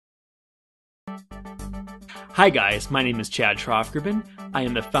Hi guys, my name is Chad Trofgruben. I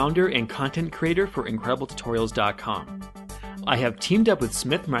am the founder and content creator for IncredibleTutorials.com. I have teamed up with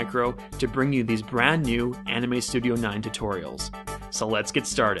Smith Micro to bring you these brand new Anime Studio 9 tutorials. So let's get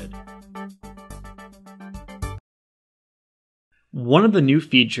started. One of the new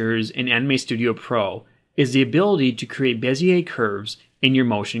features in Anime Studio Pro is the ability to create Bezier curves in your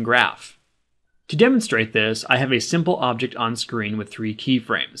motion graph. To demonstrate this, I have a simple object on screen with 3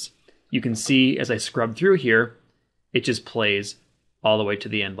 keyframes. You can see as I scrub through here, it just plays all the way to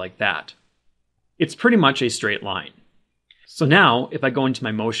the end like that. It's pretty much a straight line. So now, if I go into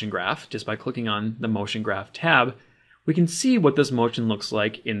my motion graph, just by clicking on the motion graph tab, we can see what this motion looks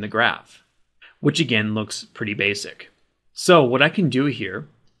like in the graph, which again looks pretty basic. So what I can do here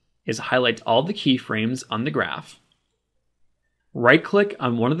is highlight all the keyframes on the graph, right-click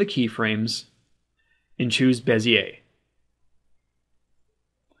on one of the keyframes, and choose Bezier.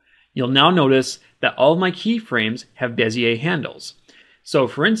 You'll now notice that all of my keyframes have Bezier handles. So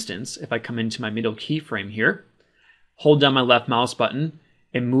for instance, if I come into my middle keyframe here, hold down my left mouse button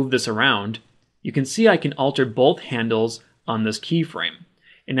and move this around, you can see I can alter both handles on this keyframe.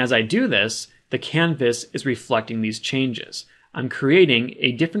 And as I do this, the canvas is reflecting these changes. I'm creating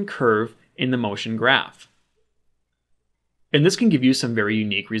a different curve in the motion graph. And this can give you some very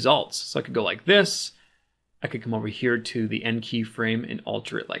unique results. So I could go like this. I could come over here to the end keyframe and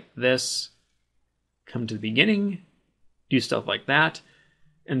alter it like this. Come to the beginning, do stuff like that,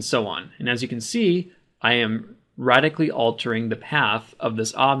 and so on. And as you can see, I am radically altering the path of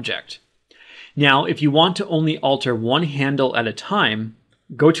this object. Now, if you want to only alter one handle at a time,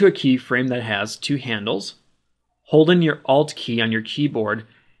 go to a keyframe that has 2 handles, hold in your Alt key on your keyboard,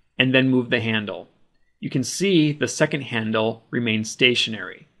 and then move the handle. You can see the second handle remains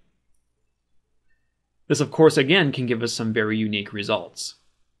stationary. This, of course, again, can give us some very unique results.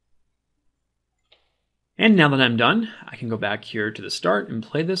 And now that I'm done, I can go back here to the start and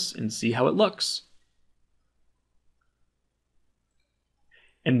play this and see how it looks.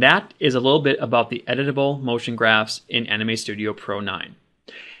 And that is a little bit about the editable motion graphs in Anime Studio Pro 9.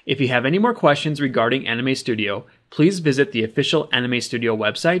 If you have any more questions regarding Anime Studio, please visit the official Anime Studio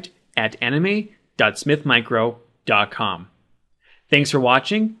website at anime.smithmicro.com. Thanks for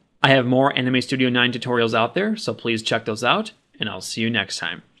watching. I have more Anime Studio 9 tutorials out there, so please check those out, and I'll see you next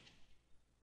time.